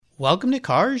Welcome to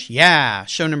Cars Yeah,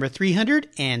 show number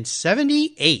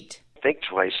 378. Think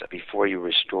twice before you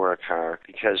restore a car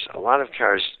because a lot of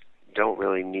cars don't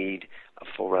really need a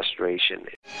full restoration.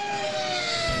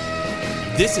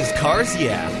 This is Cars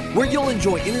Yeah, where you'll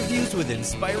enjoy interviews with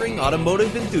inspiring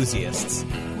automotive enthusiasts.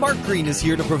 Mark Green is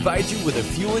here to provide you with a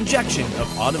fuel injection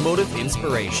of automotive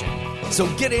inspiration.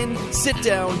 So get in, sit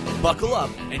down, buckle up,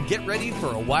 and get ready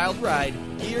for a wild ride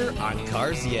here on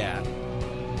Cars Yeah.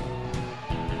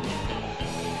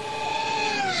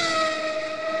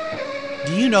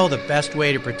 Do you know the best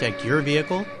way to protect your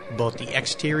vehicle, both the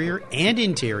exterior and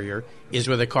interior, is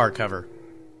with a car cover?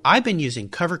 I've been using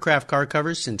Covercraft car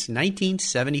covers since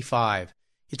 1975.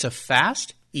 It's a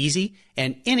fast, easy,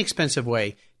 and inexpensive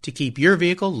way to keep your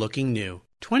vehicle looking new.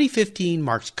 2015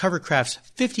 marks Covercraft's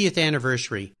 50th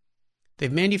anniversary.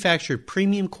 They've manufactured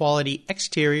premium quality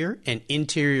exterior and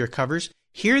interior covers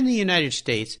here in the United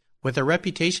States with a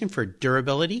reputation for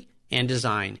durability and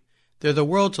design. They're the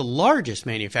world's largest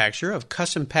manufacturer of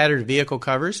custom patterned vehicle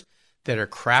covers that are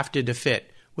crafted to fit,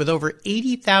 with over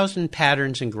 80,000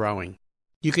 patterns and growing.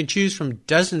 You can choose from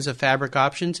dozens of fabric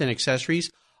options and accessories,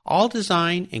 all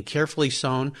designed and carefully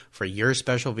sewn for your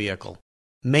special vehicle.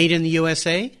 Made in the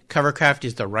USA, Covercraft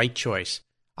is the right choice.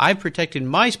 I've protected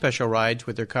my special rides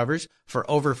with their covers for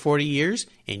over 40 years,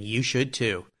 and you should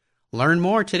too. Learn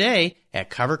more today at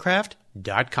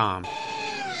covercraft.com.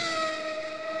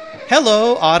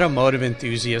 Hello, automotive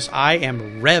enthusiasts. I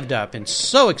am revved up and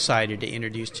so excited to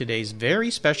introduce today's very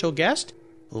special guest,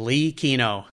 Lee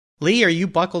Kino. Lee, are you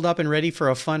buckled up and ready for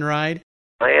a fun ride?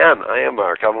 I am,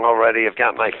 Mark. I'm all ready. I've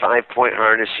got my 5-point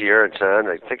harness here. It's on.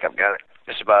 I think I've got it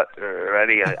just about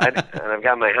ready. And I've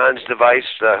got my Hans device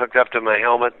hooked up to my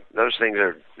helmet. Those things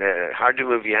are hard to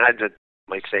move. You had to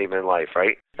might save my life,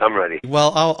 right? I'm ready.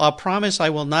 Well, I'll promise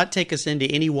I will not take us into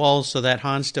any walls so that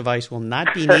Hans device will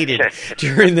not be needed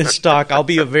during this talk. I'll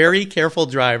be a very careful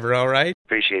driver, all right?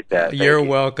 Appreciate that. You're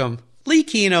welcome. Lee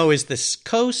Kino is the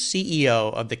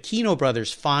co-CEO of the Kino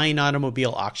Brothers Fine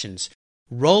Automobile Auctions.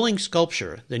 Rolling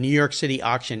Sculpture, the New York City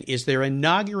auction, is their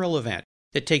inaugural event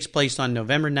that takes place on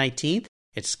November 19th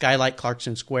at Skylight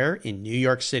Clarkson Square in New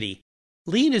York City.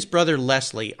 Lee and his brother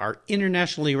Leslie are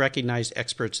internationally recognized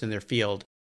experts in their field.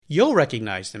 You'll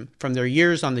recognize them from their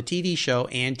years on the TV show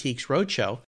Antiques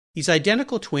Roadshow. These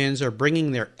identical twins are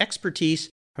bringing their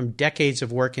expertise from decades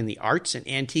of work in the arts and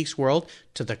antiques world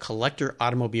to the collector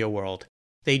automobile world.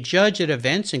 They judge at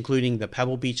events including the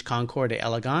Pebble Beach Concours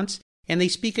d'Elegance, and they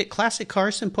speak at classic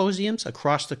car symposiums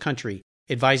across the country,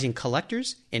 advising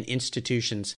collectors and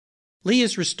institutions. Lee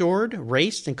has restored,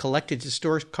 raced, and collected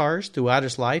historic cars throughout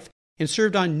his life, and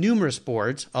served on numerous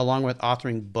boards, along with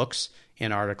authoring books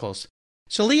and articles.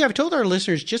 So, Lee, I've told our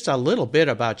listeners just a little bit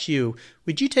about you.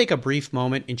 Would you take a brief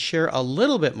moment and share a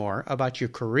little bit more about your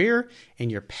career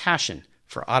and your passion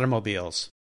for automobiles?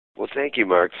 Well, thank you,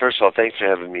 Mark. First of all, thanks for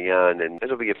having me on, and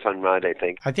it'll be a fun ride, I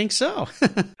think. I think so.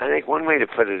 I think one way to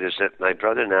put it is that my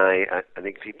brother and I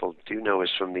think people do know us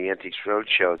from the Antiques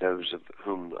Roadshow, those of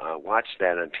whom watch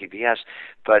that on PBS,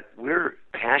 but we're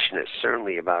passionate,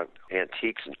 certainly, about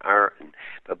antiques and art,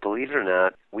 but believe it or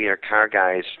not, we are car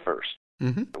guys first.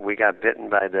 Mm-hmm. We got bitten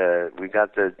by the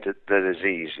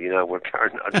disease, we're car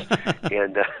nuts.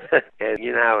 and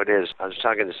you know how it is. I was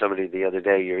talking to somebody the other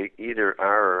day, you either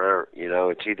are or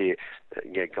aren't, it's either you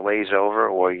get glazed over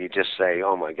or you just say,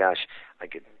 oh my gosh, I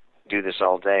could do this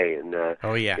all day. And,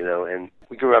 and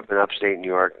we grew up in upstate New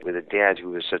York with a dad who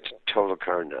was such a total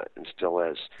car nut and still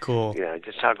is. Cool. Yeah, I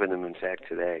just talked with him, in fact,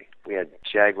 today. We had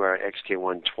Jaguar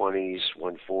XK120s,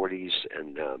 140s,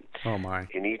 and an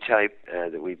E-Type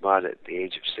that we bought at the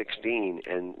age of 16,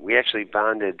 and we actually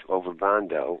bonded over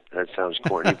Bondo. That sounds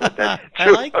corny, but that's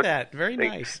true. I like that. Very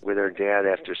nice. With our dad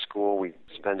after school, we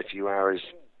spent a few hours.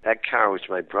 That car, which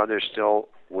my brother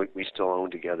we still own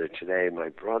together today. My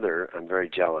brother, I'm very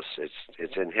jealous.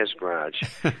 It's in his garage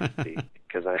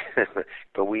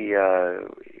but we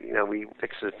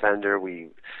fixed the fender. We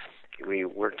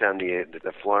worked on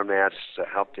the floor mats,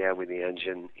 helped Dad with the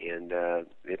engine, and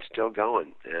it's still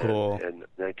going. Cool. And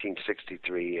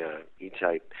 1963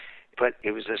 E-Type. But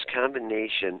it was this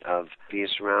combination of being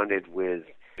surrounded with,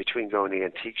 between going to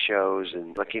antique shows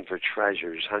and looking for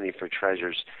treasures, hunting for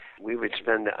treasures. We would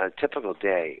spend a typical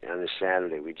day on a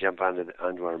Saturday. We'd jump onto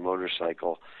our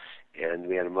motorcycle, and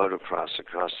we had a motocross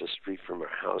across the street from our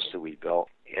house that we built.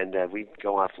 And we'd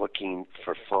go off looking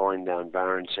for falling down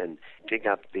barns and dig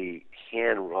up the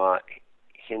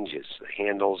hinges, the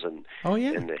handles and Oh,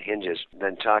 yeah. and the hinges.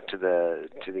 Then talk to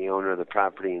the owner of the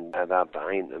property about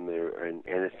buying them. And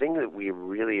the thing that we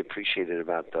really appreciated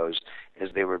about those is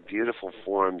they were beautiful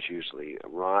forms, usually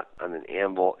wrought on an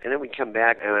anvil. And then we come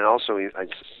back, and then also I'd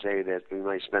say that we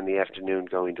might spend the afternoon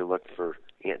going to look for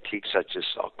antiques such as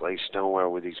Salt glazed stoneware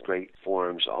with these great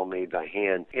forms all made by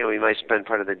hand. We might spend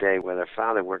part of the day with our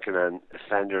father working on a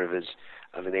fender of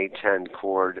an 810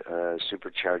 cord,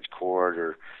 supercharged cord,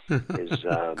 or his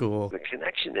Cool. The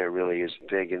connection there really is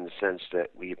big in the sense that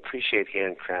we appreciate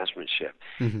hand craftsmanship,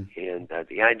 Mm-hmm. and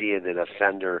the idea that a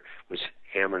fender was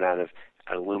hammered out of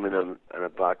aluminum on a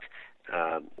buck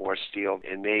or steel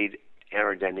and made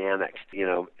aerodynamic,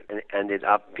 and ended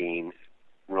up being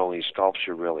rolling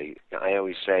sculpture, really. I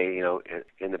always say,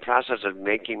 in the process of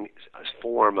making a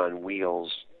form on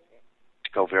wheels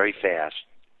to go very fast,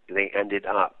 they ended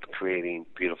up creating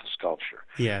beautiful sculpture.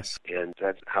 Yes. And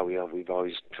that's how we've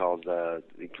always called the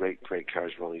great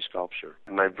cars rolling sculpture.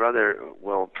 My brother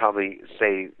will probably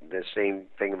say the same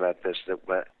thing about this, that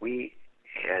we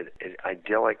had an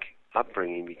idyllic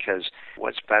upbringing, because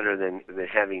what's better than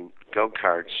having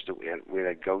go-karts? We had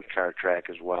a go-kart track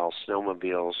as well,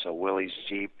 snowmobiles, so Willie's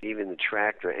Jeep, even the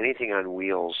tractor, anything on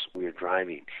wheels we were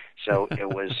driving. So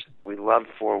we loved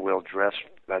four-wheel drifts.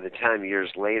 By the time years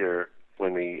later,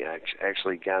 when we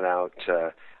actually got out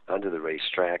onto the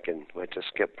racetrack and went to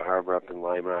Skip Barber up in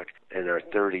Lime Rock in our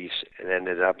 30s and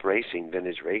ended up racing,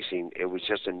 vintage racing, it was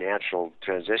just a natural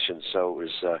transition. So it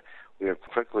was we were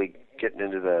quickly getting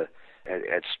into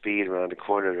at speed around the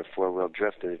corner to four-wheel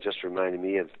drift, and it just reminded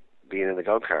me of being in the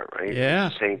go-kart, right? Yeah.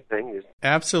 Same thing.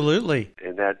 Absolutely.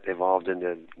 And that evolved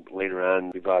into, later on,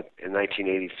 we bought in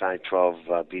 1985 12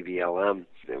 BBLM.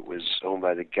 It was owned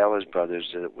by the Gellers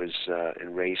brothers, and it was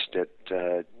and raced at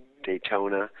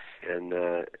Daytona, and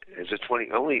it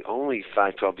was only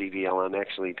 512 BBLM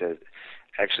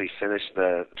actually finish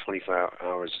the 24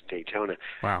 hours of Daytona.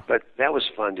 Wow. But that was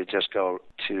fun to just go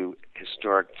to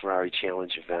historic Ferrari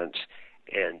Challenge events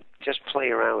and just play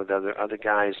around with other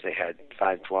guys. They had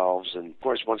 512s, and of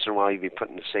course, once in a while, you'd be put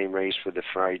in the same race with the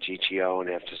Ferrari GTO and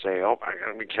have to say, "Oh, I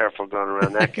gotta be careful going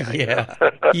around that guy." Yeah.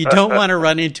 You don't want to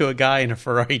run into a guy in a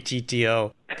Ferrari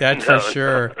GTO. That's for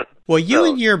sure. Well, you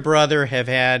and your brother have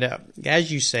had,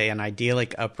 as you say, an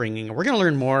idyllic upbringing. We're going to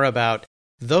learn more about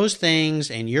those things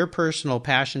and your personal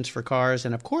passions for cars,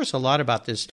 and of course, a lot about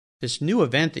this new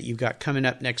event that you've got coming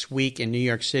up next week in New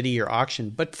York City, your auction.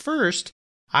 But first,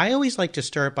 I always like to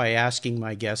start by asking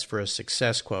my guests for a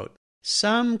success quote,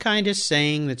 some kind of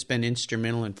saying that's been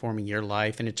instrumental in forming your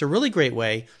life, and it's a really great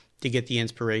way to get the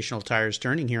inspirational tires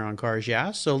turning here on Cars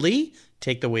Yeah. So, Lee,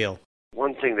 take the wheel.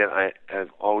 One thing that I've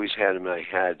always had in my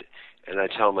head, and I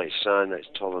tell my son, I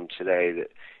told him today, that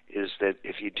is that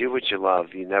if you do what you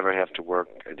love, you never have to work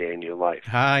a day in your life.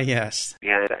 Ah, yes.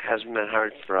 Yeah, it hasn't been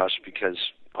hard for us because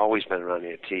always been around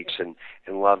antiques and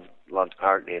loved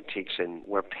art and antiques, and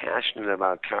we're passionate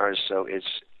about cars. So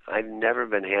I've never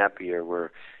been happier.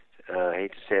 I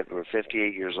hate to say it, but we're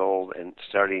 58 years old and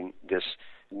starting this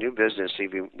new business.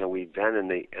 Even though we've been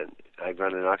and I've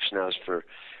run an auction house for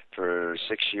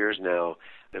 6 years now.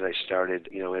 That I started,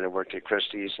 and I worked at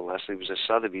Christie's, and Leslie was at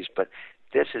Sotheby's. But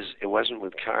it wasn't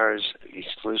with cars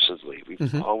exclusively.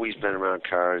 We've always been around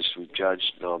cars. We've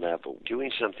judged and all that. But doing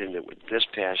something that we're this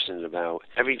passionate about,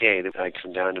 every day that I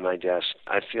come down to my desk,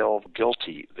 I feel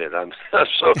guilty that I'm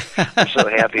so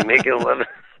happy making a living.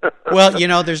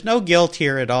 Well, there's no guilt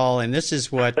here at all, and this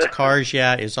is what Cars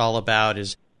Yeah is all about,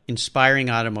 is inspiring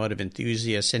automotive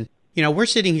enthusiasts. And, we're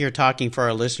sitting here talking for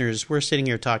our listeners. We're sitting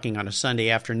here talking on a Sunday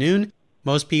afternoon.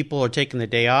 Most people are taking the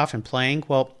day off and playing.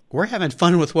 Well, we're having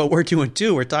fun with what we're doing,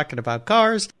 too. We're talking about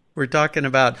cars. We're talking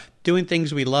about doing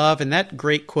things we love. And that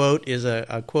great quote is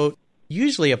a quote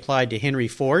usually applied to Henry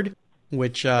Ford,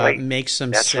 which makes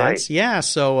some sense. Right. Yeah,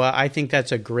 so I think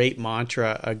that's a great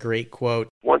mantra, a great quote.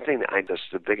 One thing that's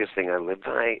the biggest thing I live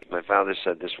by, my father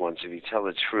said this once, if you tell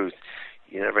the truth,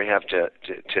 you never have to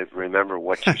remember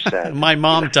what you said. My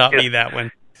mom taught me that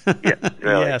one. Yeah,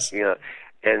 really. Yes.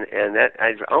 And that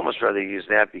I'd almost rather use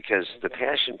that, because the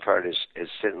passion part is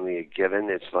certainly a given.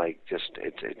 It's like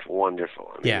it's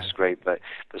wonderful. I mean, It's great, but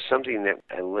something that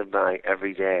I live by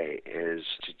every day is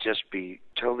to just be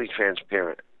totally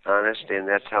transparent, honest, and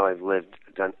that's how I've lived.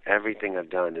 Done everything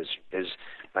I've done is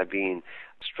by being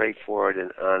straightforward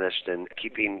and honest and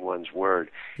keeping one's word.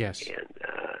 Yes.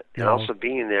 And also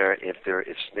being there if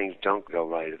things don't go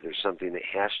right, if there's something that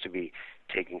has to be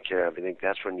taken care of. I think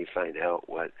that's when you find out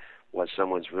what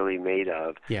someone's really made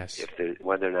of. Yes.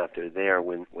 Whether or not they're there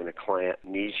when a client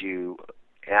needs you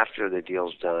after the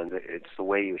deal's done. It's the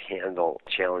way you handle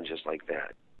challenges like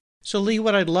that. So, Lee,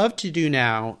 what I'd love to do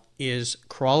now is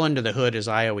crawl under the hood, as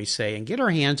I always say, and get our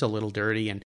hands a little dirty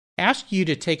and ask you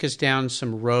to take us down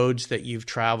some roads that you've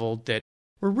traveled that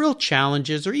were real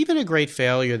challenges or even a great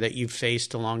failure that you've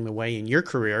faced along the way in your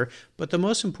career. But the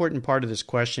most important part of this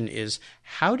question is,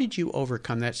 how did you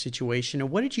overcome that situation and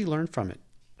what did you learn from it?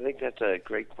 I think that's a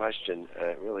great question.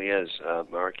 It really is,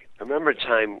 Mark. I remember a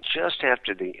time just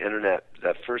after the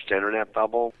first internet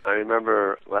bubble. I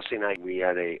remember Leslie and I, we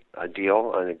had a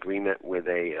deal, an agreement with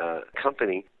a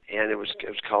company, and it was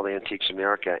called Antiques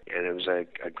America, and it was a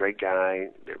great guy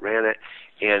that ran it.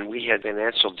 And we had a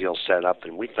financial deal set up,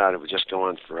 and we thought it would just go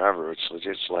on forever. It's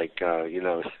just like,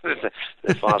 the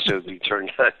faucet would be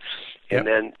turned on. And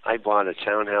then I bought a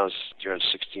townhouse here on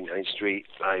 69th Street.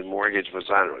 My mortgage was,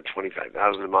 I don't know,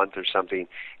 $25,000 a month or something,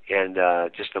 and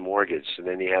just a mortgage. And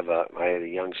then I had a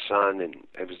young son, and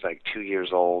I was like 2 years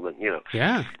old, and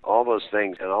all those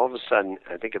things. And all of a sudden,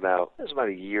 I think it was about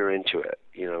a year into it,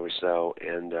 or so,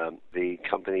 and the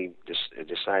company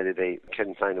decided they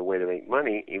couldn't find a way to make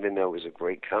money, even though it was a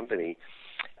great company,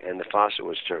 and the faucet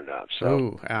was turned off.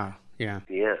 So, yeah.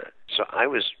 So I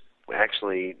was.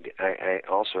 Actually, I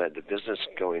also had the business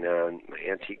going on, my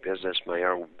antique business, my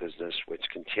art business, which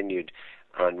continued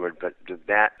onward. But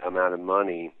that amount of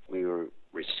money we were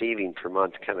receiving per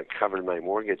month kind of covered my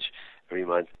mortgage every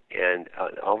month. And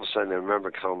all of a sudden, I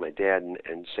remember calling my dad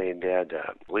and saying, "Dad,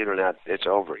 believe it or not, it's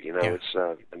over. It's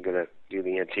I'm going to do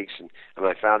the antiques." And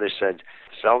my father said,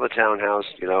 "Sell the townhouse."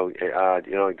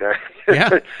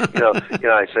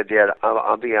 I said, "Dad,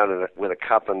 I'll be out with a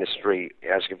cup on the street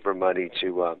asking for money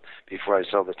to before I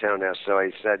sell the townhouse." So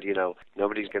I said,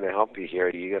 nobody's going to help you here.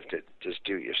 You have to just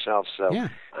do it yourself. So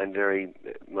I'm very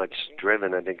much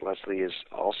driven. I think Leslie is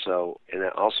also, and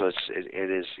also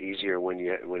it is easier when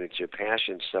it's your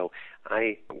passion. So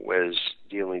I was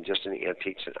dealing just in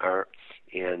antiques and art,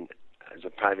 and as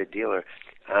a private dealer,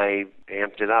 I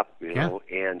amped it up,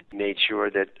 and made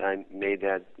sure that I made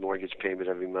that mortgage payment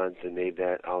every month and made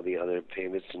that all the other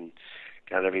payments and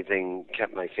got everything,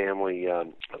 kept my family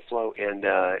afloat. And,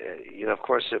 of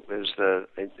course, it was I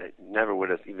never would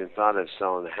have even thought of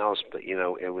selling the house, but,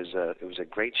 it was a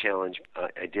great challenge.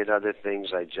 I did other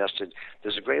things. I adjusted.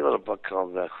 There's a great little book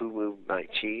called Who Moved My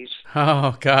Cheese?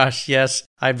 Oh, gosh, yes.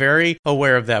 I'm very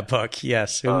aware of that book,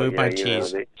 yes. Who Moved My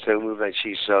Cheese? Who Moved My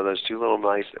Cheese. So those two little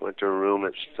mice that went to a room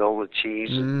that was filled with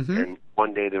cheese, and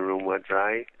one day the room went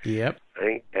dry. Yep.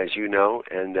 Right, as you know,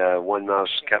 and one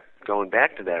mouse kept going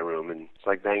back to that room, and it's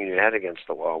like banging your head against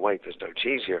the wall. Wait, there's no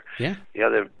cheese here. Yeah. The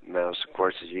other mouse, of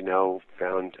course, as you know,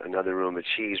 found another room of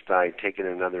cheese by taking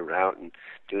another route and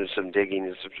doing some digging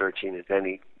and some searching, and then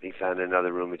he found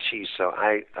another room of cheese. So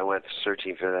I went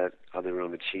searching for that other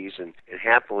room of cheese, and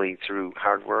happily, through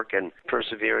hard work and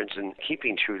perseverance and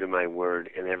keeping true to my word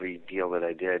in every deal that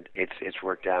I did, it's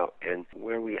worked out. And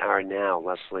where we are now,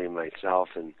 Leslie and myself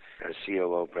and our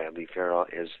COO, Bradley Farrell,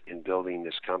 is in building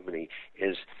this company,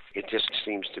 it just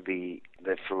seems to be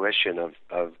the fruition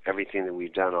of everything that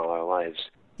we've done all our lives.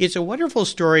 It's a wonderful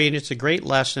story, and it's a great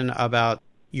lesson about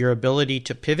your ability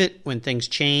to pivot when things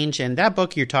change. And that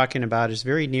book you're talking about is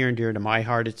very near and dear to my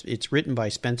heart. It's written by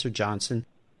Spencer Johnson.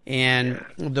 And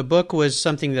the book was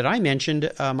something that I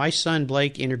mentioned. My son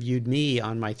Blake interviewed me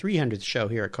on my 300th show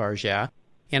here at Cars Yeah.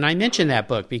 And I mentioned that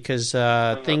book because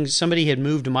somebody had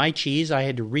moved my cheese. I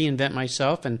had to reinvent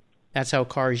myself, and that's how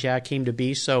Cars Yeah came to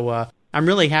be. So I'm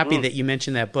really happy that you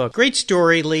mentioned that book. Great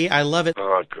story, Lee. I love it.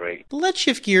 Oh, great. Let's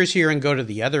shift gears here and go to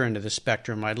the other end of the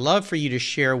spectrum. I'd love for you to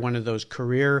share one of those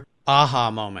career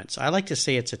aha moments. I like to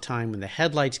say it's a time when the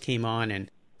headlights came on and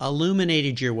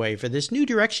illuminated your way for this new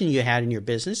direction you had in your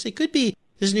business. It could be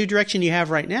this new direction you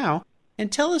have right now. And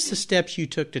tell us the steps you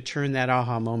took to turn that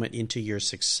aha moment into your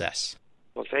success.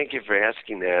 Well, thank you for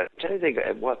asking that. I'm trying to think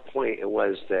at what point it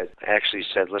was that I actually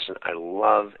said, listen, I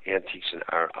love antiques and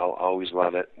art. I'll always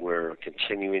love it. We're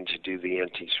continuing to do the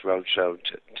Antiques Roadshow,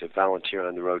 to volunteer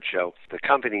on the roadshow. The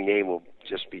company name will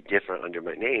just be different under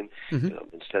my name.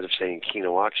 Instead of saying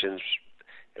Keno Auctions,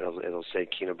 it'll say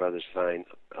Keno Brothers Fine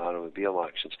Automobile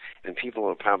Auctions. And people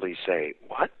will probably say,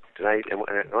 what? I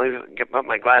don't even put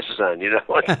my glasses on,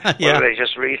 What did I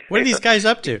just read? What are these guys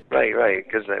up to? Right.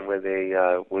 Because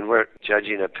when we're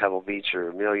judging at Pebble Beach or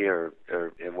Amelia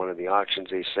or in one of the auctions,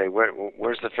 they say,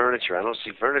 "Where's the furniture? I don't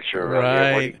see furniture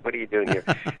around here. What are you doing here?"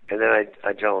 And then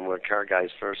I tell them we're car guys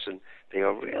first, and they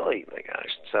go, "Really? My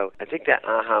gosh!" So I think that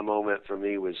aha moment for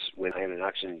me was when I had an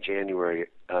auction in January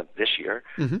this year,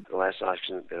 the last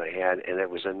auction that I had, and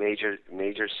it was a major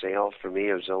sale for me.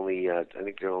 It was only I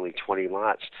think there were only 20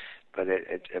 lots, but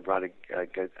it brought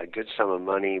a good sum of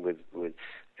money with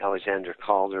Alexandra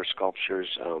Calder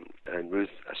Sculptures, and Ruth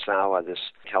Asawa, this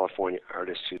California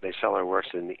artist who they sell her works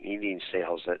in the evening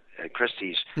sales at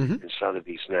Christie's in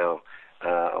Sotheby's now,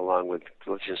 along with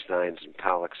Lichtensteins and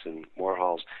Pollocks and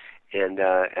Warhols. And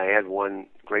I had one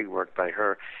great work by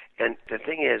her. And the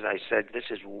thing is, I said,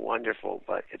 this is wonderful,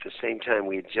 but at the same time,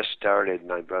 we had just started,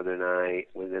 my brother and I,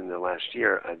 within the last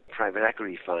year, a private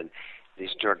equity fund, the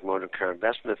Historic Motor Car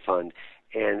Investment Fund.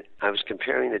 And I was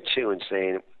comparing the two and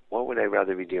saying, what would I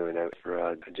rather be doing for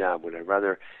a job? Would I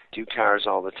rather do cars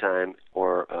all the time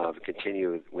or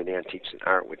continue with antiques and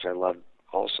art, which I love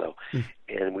also?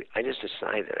 And I just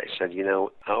decided, I said, I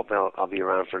hope I'll be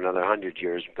around for another 100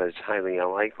 years, but it's highly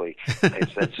unlikely. I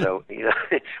said, so,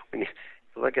 when you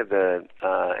look at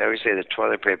I always say the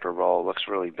toilet paper roll looks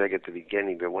really big at the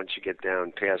beginning, but once you get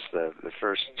down past the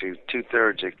first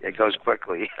two-thirds, it goes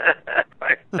quickly.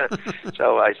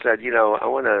 So I said, I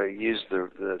want to use the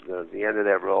end of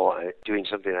that roll doing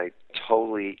something I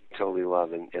totally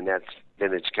love, and that's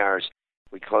vintage cars.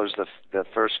 We closed the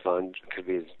first fund because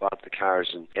we bought the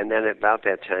cars, and then about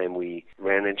that time we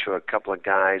ran into a couple of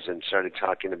guys and started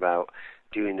talking about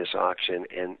doing this auction,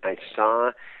 and I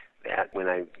saw that when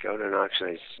I go to an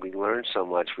auction, we learn so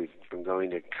much. We've been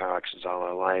going to car auctions all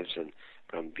our lives, and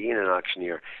from being an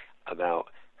auctioneer, about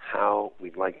how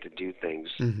we'd like to do things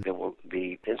that will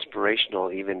be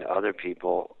inspirational even to other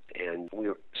people. And we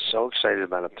were so excited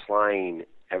about applying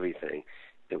everything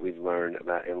that we've learned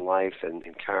about in life and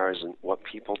in cars and what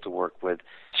people to work with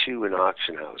to an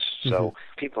auction house. So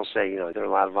people say, there are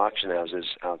a lot of auction houses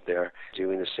out there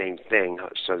doing the same thing,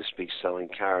 so to speak, selling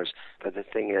cars. But the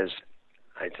thing is,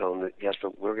 I tell them that, yes,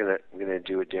 but we're gonna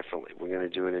do it differently. We're gonna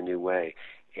do it a new way.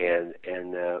 And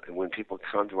when people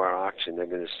come to our auction, they're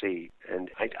going to see. And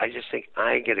I just think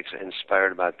I get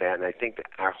inspired about that, and I think that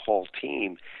our whole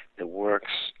team that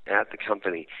works at the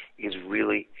company is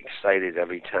really excited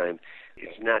every time.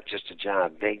 It's not just a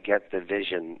job. They get the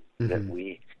vision that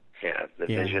we have, the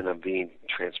vision of being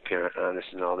transparent, honest,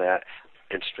 and all that,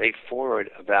 and straightforward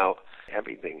about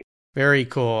everything. Very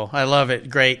cool. I love it.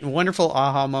 Great. Wonderful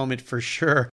aha moment for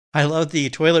sure. I love the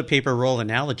toilet paper roll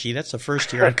analogy. That's the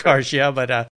first year in cars,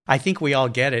 but I think we all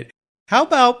get it. How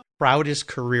about proudest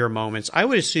career moments? I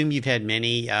would assume you've had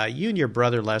many. You and your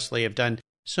brother, Leslie, have done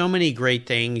so many great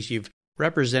things. You've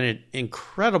represented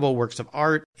incredible works of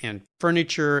art and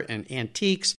furniture and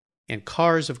antiques and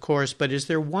cars, of course. But is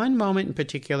there one moment in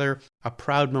particular, a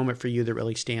proud moment for you that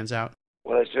really stands out?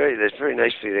 Well, that's very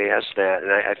nice for you to ask that,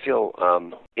 and I feel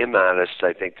immodest,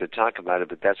 I think, to talk about it,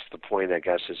 but that's the point, I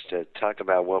guess, is to talk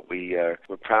about what we're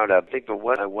proud of. I think, but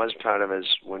what I was proud of is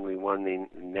when we won the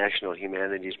National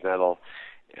Humanities Medal,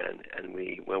 and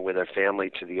we went with our family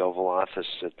to the Oval Office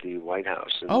at the White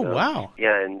House. And, wow.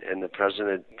 Yeah, and the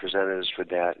president presented us with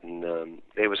that, and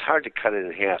it was hard to cut it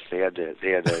in half. They had to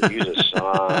use a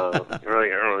saw,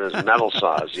 really early, metal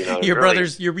saws, You and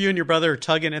your brother are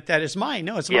tugging at that. It's mine.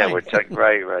 No, it's mine. Yeah, we're tugging,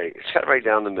 right. It's cut right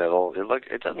down the middle.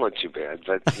 It doesn't look too bad,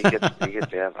 but he gets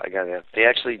half. I got half. They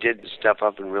actually did step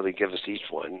up and really give us each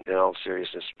one, in all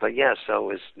seriousness. But yeah,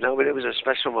 but it was a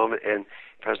special moment, and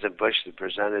President Bush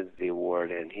presented the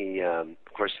award, and he, of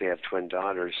course, they have twin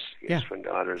daughters. He has twin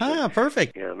daughters.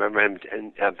 Perfect. Yeah, I remember him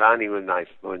and bonding with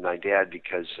my dad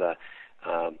because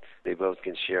they both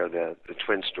can share the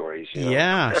twin stories.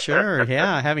 Yeah, sure.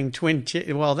 Yeah, having twin.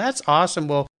 Well, that's awesome.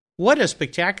 Well, what a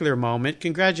spectacular moment!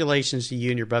 Congratulations to you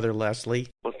and your brother Leslie.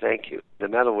 Well, thank you. The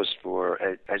medal was for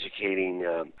educating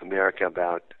America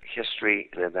about history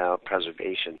and about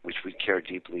preservation, which we care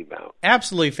deeply about.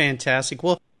 Absolutely fantastic.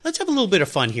 Well, let's have a little bit of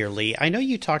fun here, Lee. I know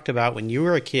you talked about when you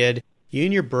were a kid, you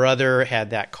and your brother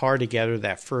had that car together,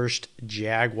 that first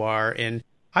Jaguar. And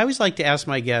I always like to ask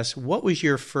my guests, what was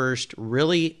your first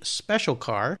really special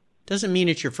car? Doesn't mean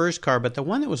it's your first car, but the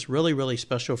one that was really, really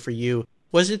special for you.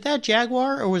 Was it that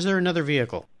Jaguar, or was there another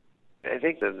vehicle? I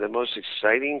think the most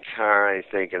exciting car, I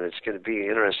think, and it's going to be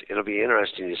interesting. It'll be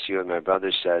interesting to see what my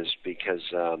brother says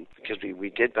because we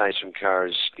did buy some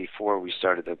cars before we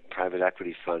started the private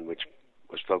equity fund, which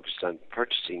was focused on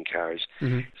purchasing cars.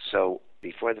 So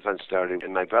before the fund started,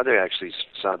 and my brother actually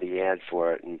saw the ad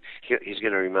for it, and he's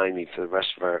going to remind me for the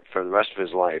rest of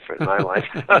his life, or my life.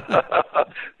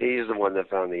 He's the one that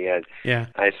found the ad. Yeah.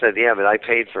 I said, yeah, but I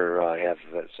paid for half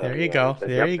of it. So, there you go. Said,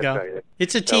 there you go. Right.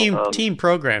 It's a team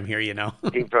program here,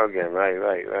 Team program,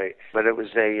 right. But it was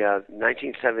a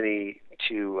 1972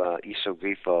 Iso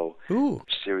Grifo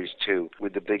Series 2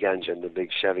 with the big engine, the big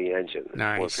Chevy engine, the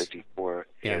 454.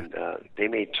 Yeah. And they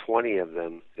made 20 of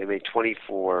them. They made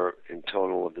 24 in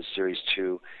total of the Series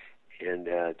 2, and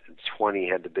 20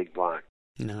 had the big block.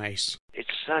 Nice. It's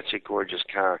such a gorgeous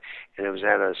car, and it was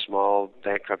at a small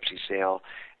bankruptcy sale,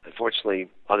 Unfortunately,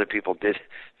 other people did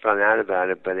find out about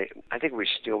it, but I think we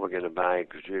still were going to buy it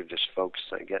because we were just focused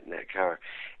on getting that car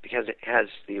because it has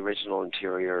the original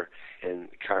interior and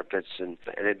carpets, and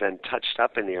it had been touched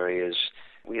up in areas.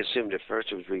 We assumed at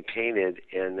first it was repainted,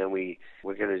 and then we're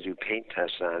going to do paint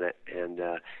tests on it, and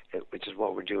which is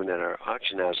what we're doing at our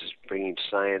auction house, is bringing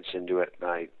science into it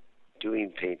by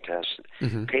doing paint tests,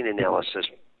 paint analysis,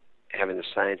 having the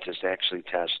scientists actually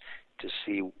test to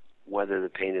see whether the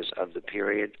paint is of the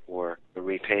period or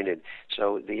repainted.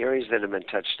 So the areas that have been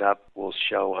touched up will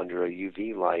show under a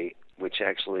UV light, which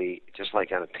actually, just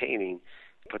like on a painting,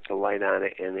 put the light on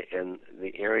it, and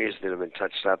the areas that have been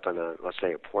touched up on let's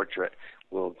say a portrait,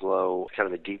 will glow kind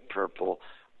of a deep purple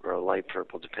or a light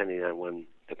purple, depending on when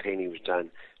the painting was done,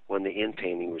 when the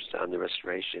in-painting was done, the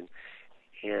restoration.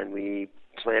 And we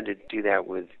plan to do that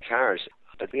with cars.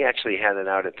 But we actually had it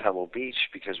out at Pebble Beach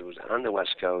because it was on the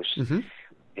West Coast,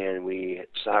 and we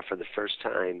saw it for the first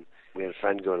time. We had a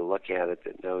friend go to look at it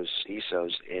that knows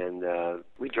ESOs, and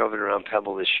we drove it around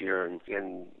Pebble this year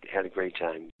and had a great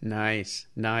time. Nice,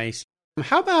 nice.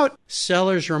 How about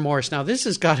seller's remorse? Now, this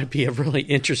has got to be a really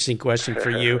interesting question for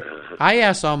you. I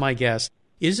ask all my guests,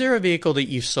 is there a vehicle that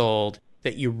you sold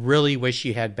that you really wish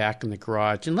you had back in the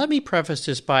garage? And let me preface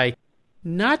this by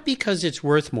not because it's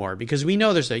worth more, because we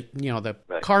know there's the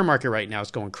car market right now is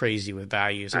going crazy with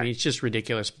values. I mean, it's just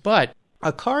ridiculous. But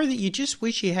a car that you just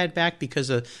wish you had back because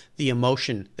of the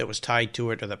emotion that was tied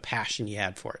to it or the passion you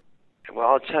had for it. Well,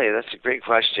 I'll tell you, that's a great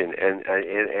question. And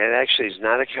it actually is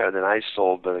not a car that I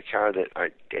sold, but a car that our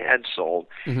dad sold.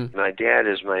 My dad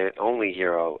is my only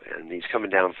hero, and he's coming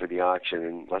down for the auction.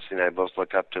 And Leslie and I both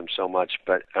look up to him so much.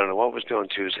 But I don't know what was going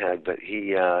through his head, but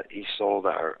he sold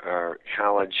our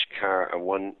college car, a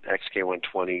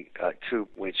XK120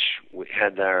 coupe, which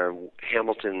had our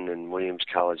Hamilton and Williams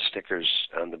College stickers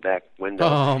on the back window.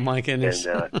 Oh, my goodness.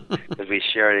 And because we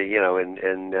shared it,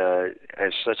 and I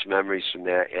have such memories from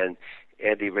that. And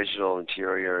had the original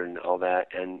interior and all that,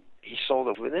 and he sold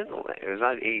it it was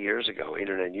about 8 years ago, 8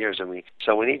 or 9 years. I mean,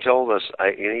 so when he told us,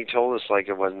 like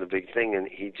it wasn't a big thing, and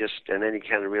then he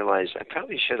kind of realized, I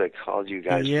probably should have called you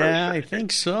guys first. Yeah, I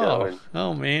think so.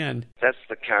 Oh, man. That's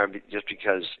the car, just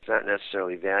because it's not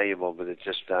necessarily valuable, but it's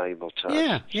just valuable to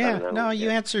us. Yeah. No, you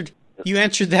answered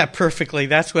that perfectly.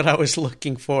 That's what I was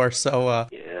looking for. So,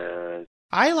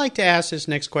 I like to ask this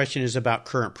next question is about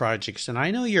current projects. And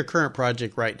I know your current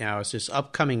project right now is this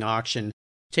upcoming auction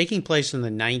taking place on the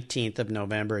 19th of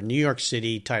November in New York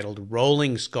City titled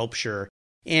Rolling Sculpture.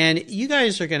 And you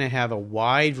guys are going to have a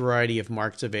wide variety of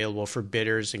marks available for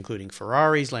bidders, including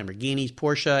Ferraris, Lamborghinis,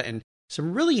 Porsche, and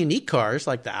some really unique cars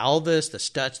like the Alvis, the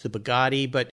Stutz, the Bugatti.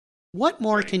 But what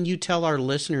more can you tell our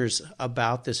listeners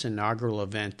about this inaugural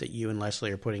event that you and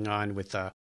Leslie are putting on with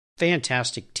a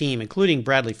fantastic team, including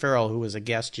Bradley Farrell, who was a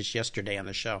guest just yesterday on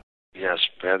the show? Yes,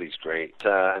 Bradley's great.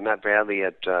 I met Bradley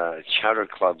at Chowder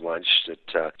Club lunch.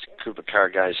 A group of car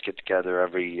guys get together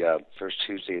every first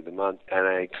Tuesday of the month, and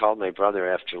I called my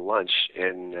brother after lunch,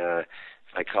 and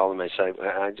I called him. I said,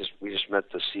 we just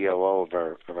met the COO of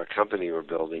our company we're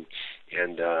building,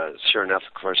 and sure enough,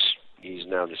 of course, he's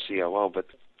now the COO. But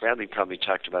Bradley probably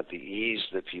talked about the ease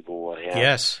that people will have.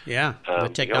 Yes, yeah, the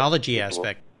technology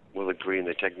aspect. Will agree in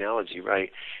the technology,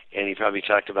 right? And he probably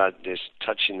talked about this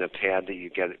touching the pad that you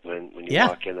get when you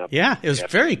walk in. It was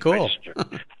very cool.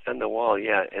 On the wall,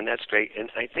 and that's great. And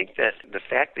I think that the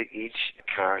fact that each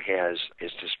car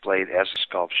is displayed as a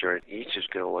sculpture, and each is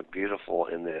going to look beautiful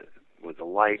with the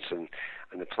lights and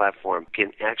the platform,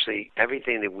 can actually,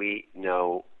 everything that we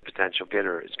know potential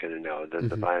bidder is going to know, that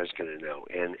the buyer is going to know.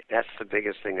 And that's the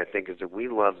biggest thing, I think, is that we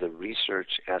love the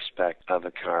research aspect of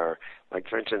a car. Like,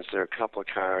 for instance, there are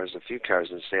a few cars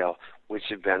in sale, which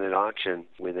have been at auction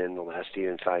within the last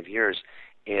even 5 years.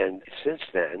 And since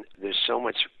then, there's so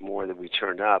much more that we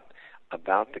turned up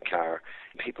about the car.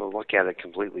 People look at it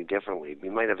completely differently.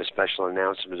 We might have a special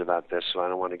announcement about this, so I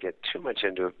don't want to get too much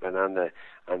into it. But on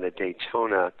the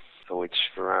Daytona, which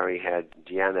Ferrari had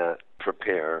Deanna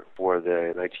prepare for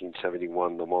the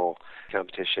 1971 Le Mans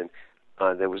competition,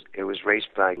 it was raced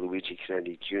by Luigi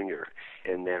Canetti Jr.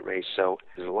 in that race. So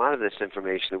there's a lot of this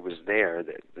information that was there,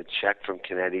 the check from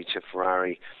Canetti to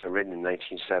Ferrari, written in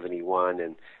 1971,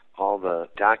 and all the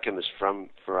documents from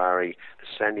Ferrari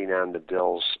sending on the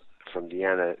bills from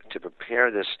Deanna to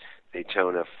prepare this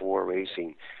Daytona for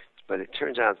racing. But it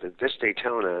turns out that this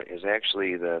Daytona is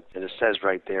actually and it says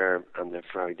right there on the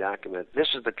Ferrari document, this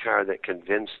is the car that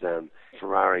convinced them,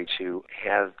 Ferrari, to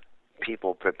have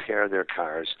people prepare their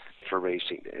cars for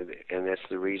racing. And that's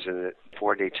the reason that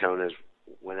 4 Daytonas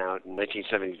went out in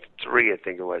 1973, I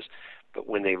think it was. But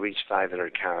when they reached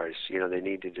 500 cars, they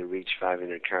needed to reach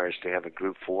 500 cars to have a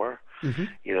Group 4,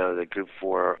 the Group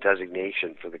 4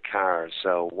 designation for the car.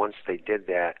 So once they did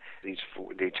that, these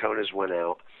Daytonas went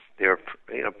out. There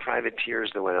were,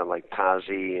 privateers that went out like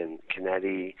Pazzi and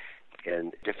Canetti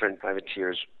and different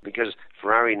privateers, because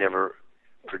Ferrari never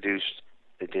produced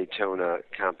the Daytona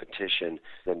competition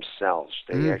themselves.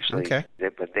 They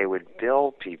but they would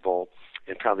bill people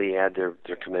and probably add their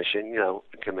commission,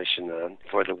 commission on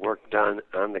for the work done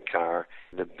on the car.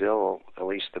 The bill, at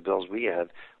least the bills we had,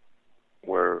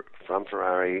 were from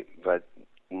Ferrari, but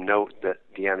note that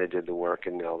Deanna did the work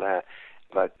and all that.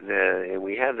 But and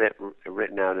we have that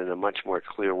written out in a much more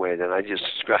clear way than I just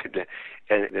described it.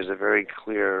 And there's a very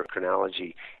clear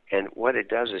chronology. And what it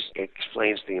does is it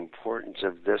explains the importance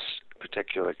of this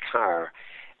particular car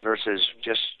versus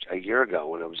just a year ago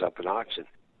when it was up at auction.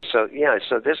 So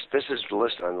this is the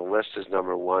list. On the list is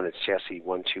number 1. It's chassis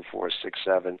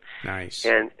 12467. Nice.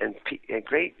 And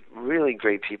great, really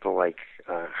great people like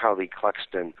Harley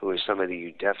Cluxton, who is somebody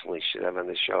you definitely should have on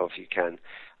the show if you can,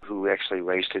 who actually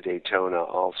raced at Daytona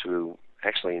all through,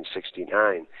 actually in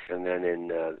 '69, and then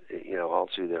in all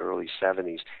through the early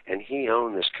 '70s. And he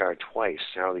owned this car twice.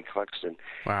 Harley Cluxton.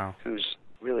 Wow. Who's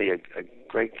really a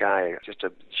great guy, just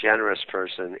a generous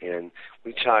person, and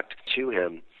we talked to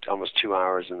him almost 2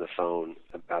 hours on the phone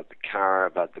about the car,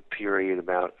 about the period,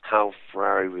 about how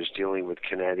Ferrari was dealing with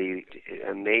Canetti,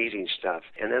 amazing stuff.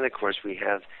 And then, of course, we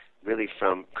have really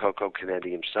from Coco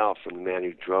Canetti himself, from the man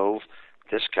who drove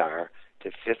this car to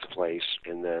 5th place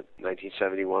in the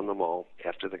 1971 Le Mans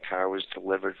after the car was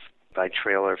delivered by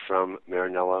trailer from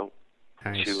Maranello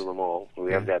to Le Mans.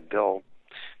 We have that bill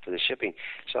for the shipping.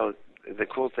 So the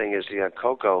cool thing is you have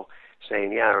Coco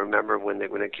saying, I remember when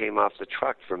it came off the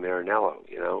truck from Maranello,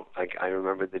 I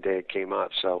remember the day it came off.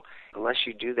 So unless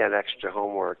you do that extra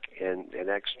homework and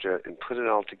put it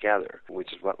all together,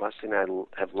 which is what Leslie and I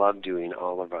have loved doing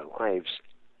all of our lives.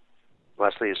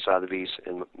 Leslie at Sotheby's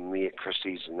and me at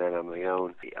Christie's and then on my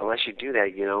own. Unless you do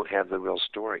that, you don't have the real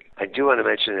story. I do want to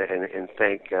mention and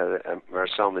thank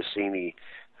Marcel Massini,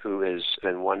 who has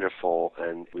been wonderful,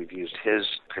 and we've used his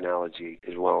chronology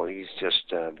as well. He's just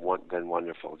been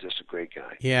wonderful, just a great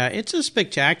guy. Yeah, it's a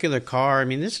spectacular car. I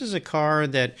mean, this is a car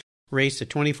that raced the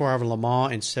 24-hour Le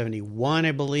Mans in '71,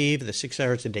 I believe, the 6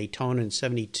 hours of Daytona in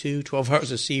 '72, 12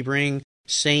 hours of Sebring,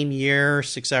 same year,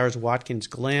 6 hours Watkins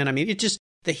Glen. I mean,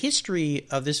 the history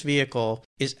of this vehicle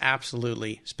is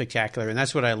absolutely spectacular, and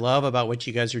that's what I love about what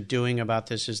you guys are doing about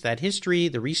this, is that history,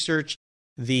 the research,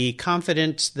 the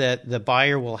confidence that the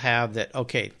buyer will have that,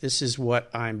 okay, this is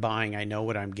what I'm buying. I know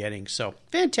what I'm getting. So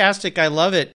fantastic. I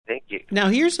love it. Thank you. Now,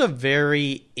 here's a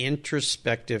very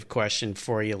introspective question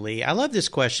for you, Lee. I love this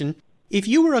question. If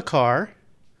you were a car,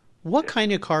 what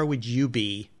kind of car would you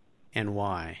be and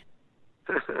why?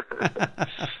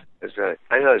 That's right.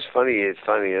 I know it's funny.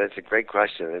 That's a great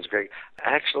question. It's great.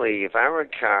 Actually, if I were a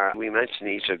car, we mentioned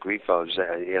Isogrifos.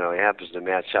 It happens to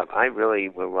match up. I really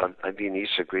would love. I'd be an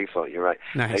Isogrifo. You're right.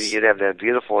 Nice. You'd have that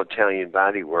beautiful Italian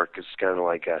bodywork. It's kind of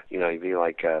like you'd be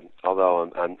like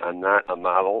although I'm not a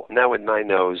model, not with my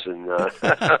nose, and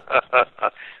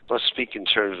let's speak in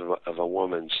terms of a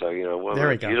woman. So a woman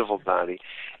with a beautiful body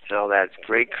and all that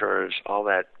great curves, all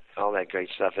that great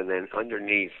stuff, and then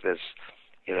underneath this.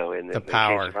 In the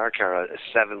power. Case of our car, a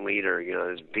 7-liter,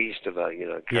 this beast of a,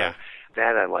 car. Yeah.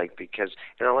 That I like and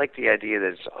I like the idea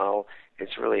that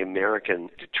it's really American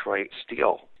Detroit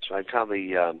steel. So I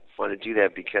probably want to do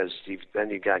that because then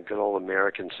you've got good old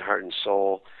Americans, heart and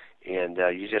soul, and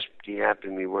you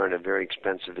happen to be wearing a very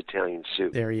expensive Italian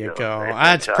suit. There you go.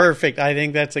 That's perfect. I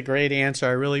think that's a great answer.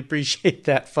 I really appreciate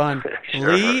that fun.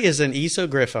 Sure. Lee is an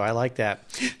Isogrifo. I like that.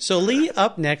 So Lee,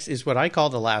 up next is what I call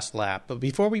the last lap. But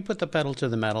before we put the pedal to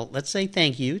the metal, let's say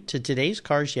thank you to today's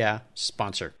Cars Yeah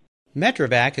sponsor.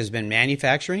 Metrovac has been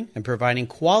manufacturing and providing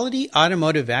quality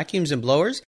automotive vacuums and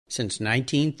blowers since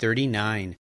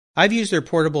 1939. I've used their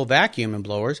portable vacuum and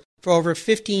blowers for over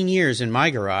 15 years in my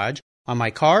garage, on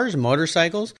my cars,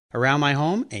 motorcycles, around my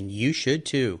home, and you should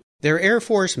too. Their Air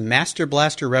Force Master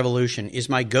Blaster Revolution is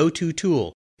my go-to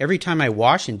tool every time I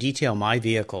wash and detail my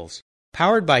vehicles.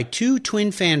 Powered by 2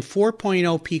 twin-fan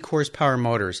 4.0 peak horsepower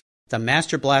motors, the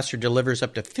Master Blaster delivers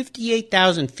up to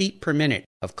 58,000 feet per minute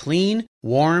of clean,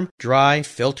 warm, dry,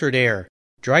 filtered air.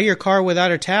 Dry your car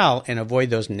without a towel and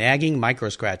avoid those nagging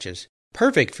micro-scratches.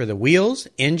 Perfect for the wheels,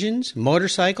 engines,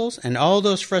 motorcycles, and all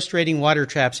those frustrating water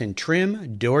traps in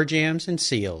trim, door jambs, and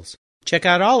seals. Check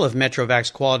out all of Metrovac's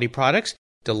quality products,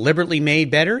 deliberately made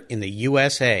better in the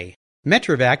USA.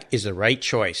 Metrovac is the right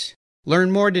choice.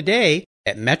 Learn more today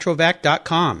at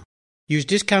Metrovac.com. Use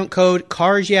discount code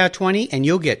CARSYEAH20 and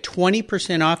you'll get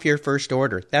 20% off your first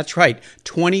order. That's right,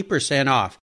 20%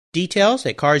 off. Details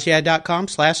at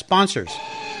carsyeah.com/sponsors.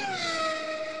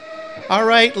 All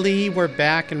right, Lee, we're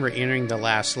back and we're entering the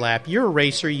last lap. You're a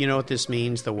racer. You know what this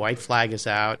means. The white flag is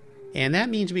out. And that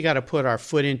means we got to put our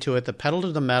foot into it, the pedal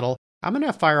to the metal. I'm going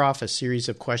to fire off a series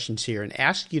of questions here and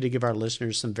ask you to give our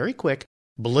listeners some very quick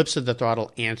blips of the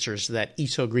throttle answers to that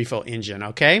Isogrifo engine,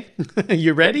 okay?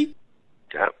 You ready?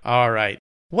 Yeah. All right.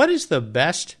 What is the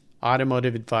best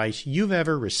automotive advice you've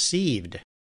ever received?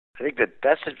 I think the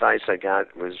best advice I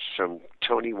got was from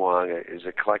Tony Wong, who's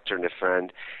a collector and a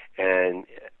friend, and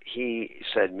he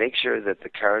said, make sure that the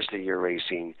cars that you're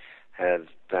racing have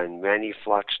been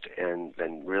manufluxed and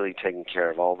been really taken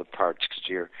care of all the parts, because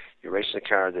you're racing a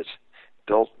car that's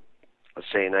built,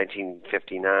 let's say, in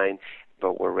 1959,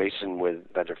 but we're racing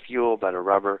with better fuel, better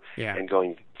rubber, and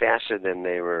going faster than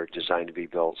they were designed to be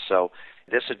built. So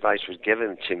this advice was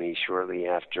given to me shortly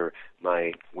after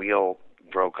my wheel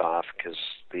broke off because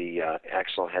the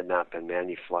axle had not been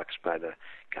manufluxed by the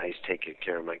guys taking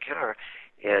care of my car.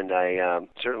 And I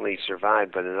certainly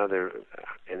survived, but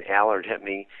an Allard hit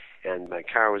me, and my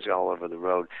car was all over the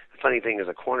road. The funny thing is,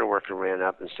 a corner worker ran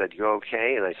up and said, "You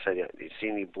okay?" And I said, "Do you see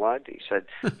any blood?" He said,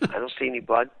 "I don't see any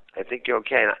blood. I think you're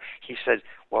okay." And he said,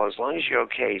 "Well, as long as you're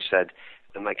okay," he said,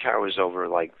 and my car was over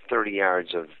like 30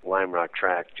 yards of lime rock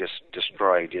track, just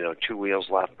destroyed, 2 wheels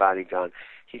left, body gone.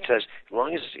 He says, "As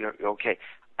long as you're okay."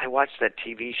 I watched that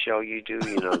TV show you do,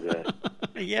 the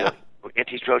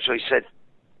Antiques Roadshow. He said,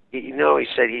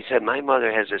 he said, my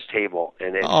mother has this table,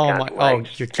 and it's got legs.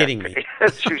 Oh, you're kidding me.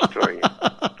 That's a true story.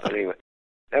 But anyway,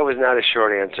 that was not a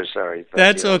short answer, sorry. But,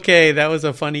 That's okay. That was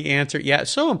a funny answer. Yeah,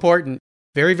 so important.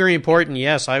 Very, very important.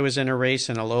 Yes, I was in a race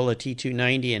in a Lola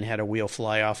T290 and had a wheel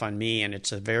fly off on me, and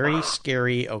it's a very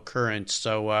scary occurrence.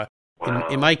 So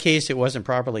in my case, it wasn't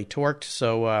properly torqued.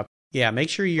 So, make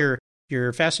sure your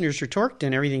fasteners are torqued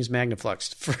and everything's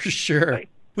magnafluxed for sure. Right.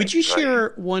 Would you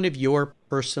share one of your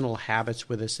personal habits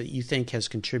with us that you think has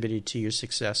contributed to your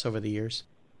success over the years?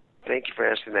 Thank you for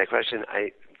asking that question.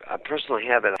 A personal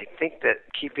habit, I think that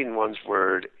keeping one's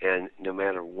word, and no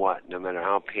matter what, no matter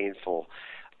how painful,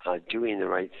 doing the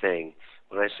right thing.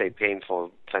 When I say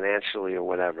painful, financially or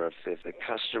whatever, if the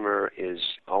customer is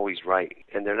always right,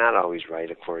 and they're not always right,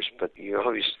 of course, but you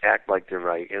always act like they're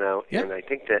right, Yep. And I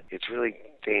think that it's really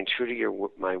staying true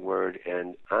to my word,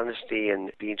 and honesty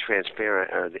and being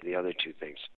transparent are the other two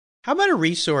things. How about a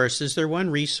resource? Is there one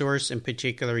resource in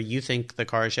particular you think the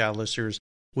Cars Yeah listeners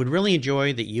would really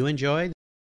enjoy that you enjoyed?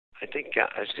 I think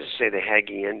I was going to say the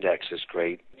Hagie Index is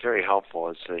great, very helpful.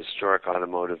 It's the Historic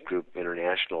Automotive Group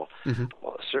International. Mm-hmm.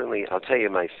 Well, certainly, I'll tell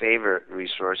you my favorite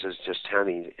resource is just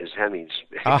Hemmings.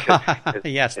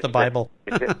 Yes, the Bible.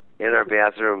 In our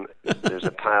bathroom, there's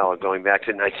a pile going back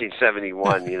to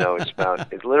 1971.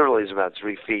 It literally is about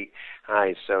 3 feet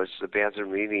high. So it's the bathroom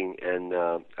reading, and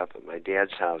up at my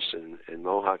dad's house in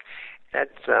Mohawk.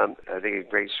 That's, I think, a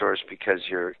great source because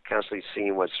you're constantly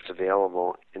seeing what's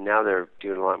available, and now they're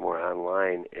doing a lot more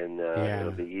online, and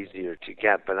it'll be easier to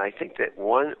get. But I think that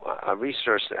a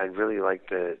resource that I'd really like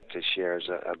to share is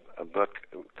a book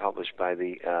published by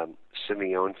the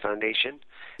Simeone Foundation.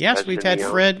 Yes, we've had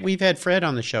Fred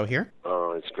on the show here.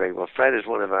 Oh, it's great. Well, Fred is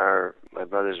one of my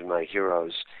brothers and my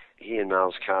heroes. He and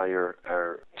Miles Collier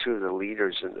are two of the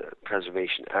leaders in the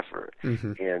preservation effort.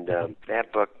 Mm-hmm. And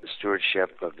that book, The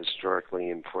Stewardship of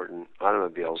Historically Important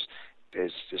Automobiles,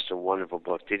 is just a wonderful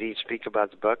book. Did he speak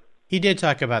about the book? He did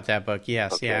talk about that book,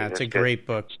 yes. Okay, it's a great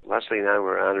book. Leslie and I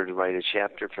were honored to write a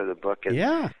chapter for the book. And,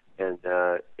 And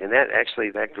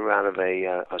that grew out of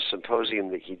a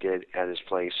symposium that he did at his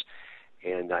place.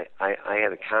 And I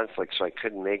had a conflict, so I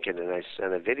couldn't make it, and I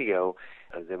sent a video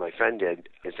that my friend did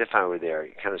as if I were there,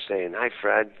 kind of saying, "Hi,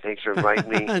 Fred, thanks for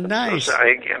inviting me. Nice. I'm so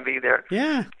sorry I can't be there."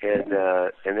 Yeah. And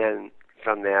then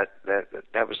from that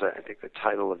was, I think, the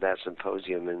title of that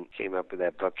symposium, and came up with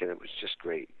that book, and it was just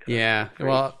great. Yeah.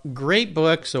 Well, great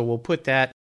book, so we'll put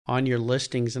that on your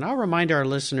listings. And I'll remind our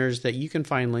listeners that you can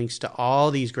find links to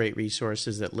all these great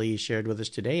resources that Lee shared with us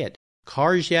today at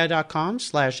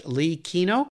carsyeah.com/Lee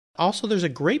Kino. Also, there's a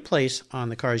great place on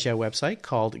the Cars Yeah website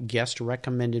called Guest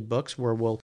Recommended Books, where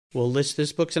we'll list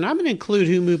this books. And I'm going to include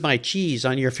Who Moved My Cheese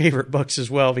on your favorite books as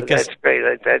well. Because that's great.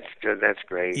 That's good. That's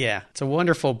great. Yeah, it's a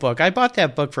wonderful book. I bought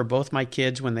that book for both my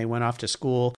kids when they went off to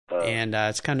school. And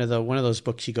it's kind of one of those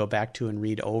books you go back to and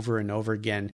read over and over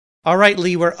again. All right,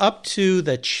 Lee, we're up to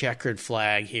the checkered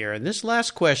flag here. And this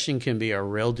last question can be a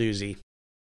real doozy.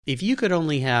 If you could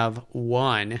only have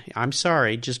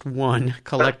just one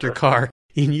collector car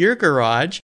in your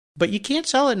garage, but you can't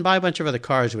sell it and buy a bunch of other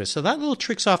cars with. So that little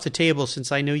trick's off the table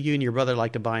since I know you and your brother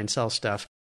like to buy and sell stuff.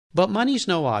 But money's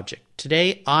no object.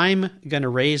 Today, I'm going to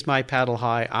raise my paddle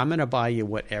high. I'm going to buy you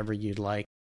whatever you'd like.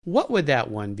 What would that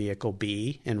one vehicle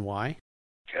be and why?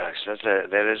 Gosh,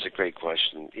 that is a great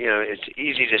question. It's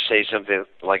easy to say something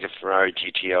like a Ferrari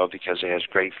GTO because it has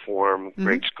great form,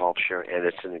 great sculpture, and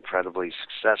it's an incredibly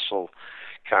successful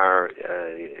car,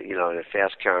 and a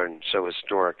fast car and so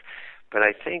historic. But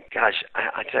I think, gosh,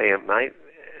 I tell you, my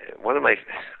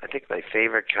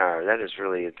favorite car, that is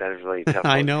really a tough one.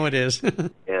 I know it is.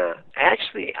 Yeah.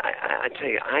 Actually, I tell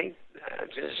you, I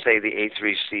just say the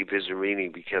A3C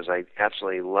Bizzarini because I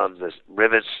absolutely love the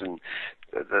rivets and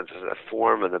the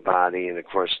form of the body, and of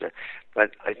course,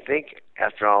 but I think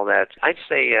after all that, I'd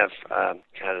say I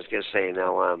was going to say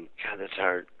now, God, that's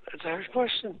hard. That's a hard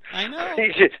question. I know.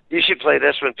 You should play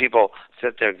this when people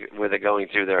sit there with it going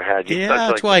through their head.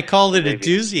 That's why I called it a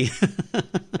doozy.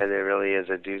 And it really is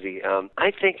a doozy.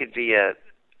 I think it'd be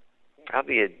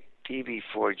probably a DB4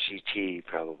 GT,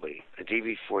 probably a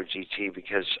DB4 GT,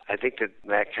 because I think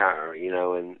that car,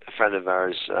 and a friend of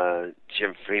ours,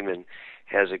 Jim Freeman,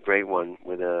 has a great one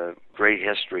with a great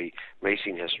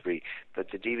racing history.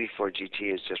 But the DB4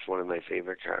 GT is just one of my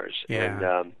favorite cars.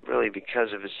 Yeah. And really,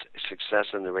 because of its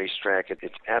success on the racetrack,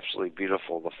 it's absolutely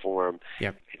beautiful, the form.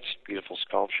 Yep. It's beautiful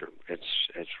sculpture. It's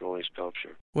really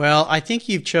sculpture. Well, I think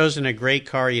you've chosen a great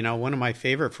car. One of my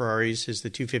favorite Ferraris is the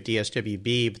 250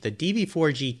 SWB, but the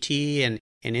DB4 GT and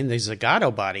in the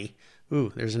Zagato body,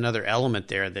 there's another element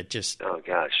there that just... Oh,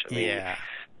 gosh. I mean, yeah.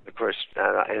 Of course,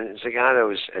 and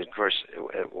Zagato is, of course,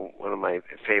 one of my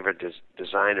favorite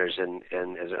designers, and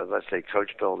as let's say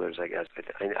coach builders, I guess.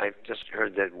 I just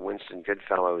heard that Winston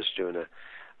Goodfellow is doing a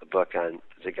book on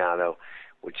Zagato,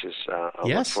 which is I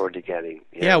look forward to getting.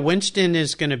 Yeah, Winston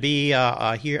is going to be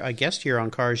a guest here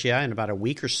on Cars Yeah in about a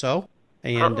week or so,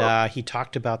 and he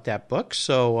talked about that book,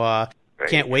 so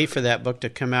can't wait for that book to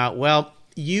come out. Well,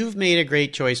 you've made a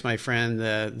great choice, my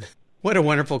friend. What a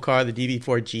wonderful car, the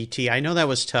DB4 GT. I know that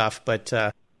was tough, but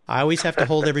I always have to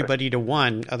hold everybody to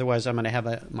one. Otherwise, I'm going to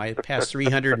have my past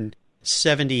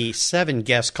 377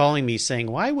 guests calling me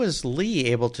saying, why was Lee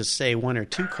able to say one or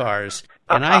two cars?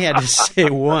 And I had to say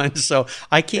one, so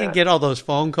I can't get all those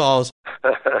phone calls.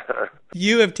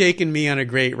 You have taken me on a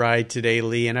great ride today,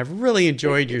 Lee, and I've really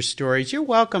enjoyed your stories. You're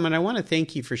welcome, and I want to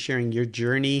thank you for sharing your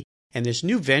journey and this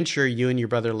new venture you and your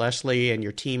brother Leslie and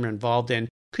your team are involved in.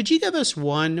 Could you give us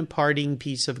one parting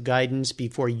piece of guidance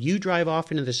before you drive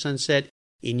off into the sunset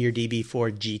in your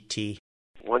DB4 GT?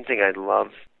 One thing I'd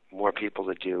love more people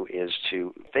to do is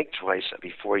to think twice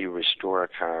before you restore a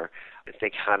car and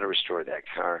think how to restore that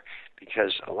car,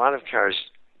 because a lot of cars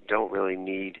don't really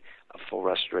need a full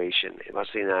restoration.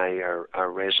 Leslie and I, our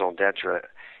raison d'etre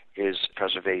is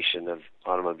preservation of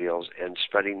automobiles and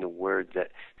spreading the word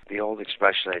that the old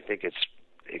expression, I think it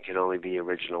can only be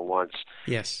original once.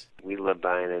 Yes. We live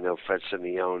by, and I know Fred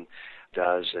Simeone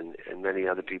does, and many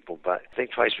other people. But think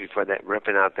twice before that,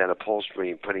 ripping out that upholstery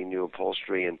and putting new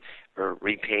upholstery or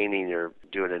repainting or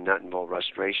doing a nut and bolt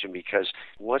restoration, because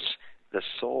what's the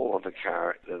soul of a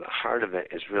car, the heart of it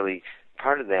is really,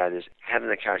 part of that is having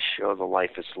the car show the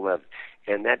life it's lived.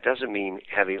 And that doesn't mean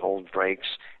having old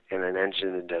brakes and an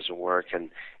engine that doesn't work and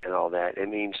all that. It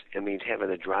means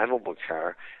having a drivable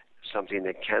car, something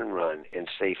that can run and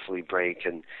safely brake,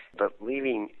 but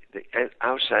leaving the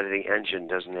outside of the engine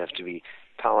doesn't have to be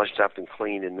polished up and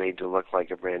cleaned and made to look like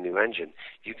a brand new engine.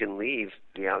 You can leave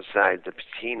the outside, the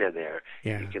patina there.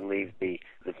 Yeah. You can leave the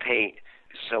paint.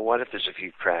 So what if there's a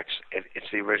few cracks? It's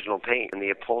the original paint. And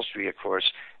the upholstery, of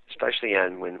course, especially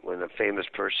when a famous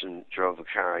person drove a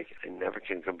car, I never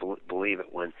can believe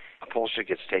it, when upholstery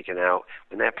gets taken out,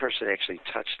 when that person actually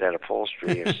touched that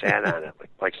upholstery or sat on it,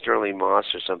 like Sterling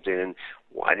Moss or something, and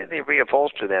why did they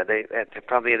reupholster that? They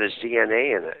probably had his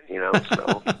DNA in it,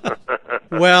 so.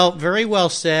 Well, very well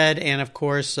said, and of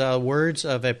course, words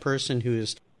of a person who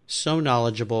is so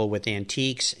knowledgeable with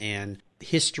antiques and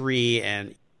history,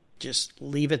 and just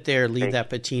leave it there, leave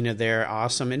that patina there.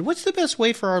 Awesome. And what's the best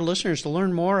way for our listeners to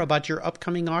learn more about your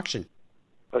upcoming auction?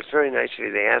 Well, it's very nice of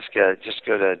you to ask. Just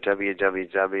go to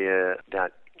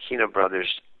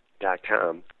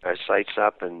www.kinobrothers.com. Our site's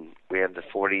up, and we have the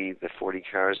 40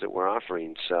 cars that we're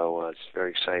offering, so it's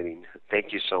very exciting.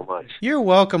 Thank you so much. You're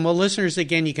welcome. Well, listeners,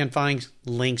 again, you can find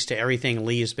links to everything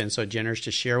Lee has been so generous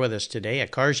to share with us today at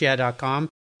carsyeah.com.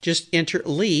 Just enter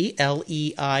Lee,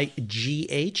 Leigh,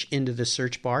 into the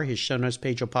search bar. His show notes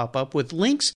page will pop up with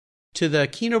links to the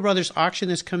Kino Brothers auction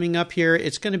that's coming up here.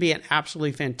 It's going to be an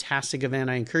absolutely fantastic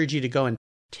event. I encourage you to go and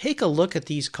take a look at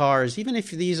these cars, even if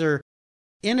these are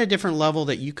in a different level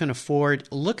that you can afford.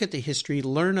 Look at the history,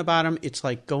 learn about them. It's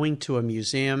like going to a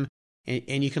museum,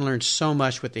 and you can learn so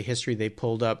much with the history they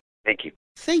pulled up. Thank you.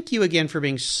 Thank you again for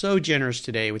being so generous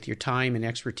today with your time and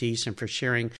expertise, and for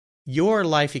sharing your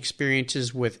life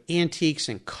experiences with antiques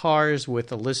and cars with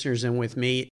the listeners and with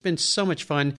me. It's been so much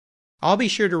fun. I'll be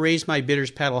sure to raise my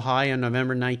bidders paddle high on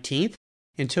November 19th.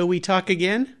 Until we talk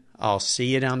again, I'll see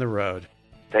you down the road.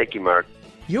 Thank you, Mark.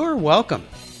 You're welcome.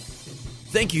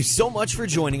 Thank you so much for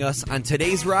joining us on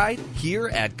today's ride here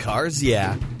at Cars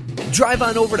Yeah. Drive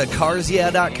on over to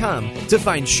carsyeah.com to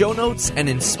find show notes and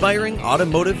inspiring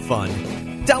automotive fun.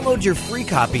 Download your free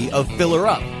copy of Filler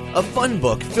Up, a fun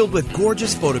book filled with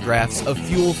gorgeous photographs of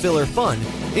fuel filler fun,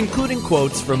 including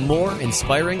quotes from more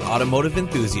inspiring automotive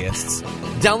enthusiasts.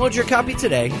 Download your copy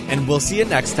today, and we'll see you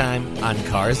next time on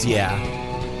Cars Yeah.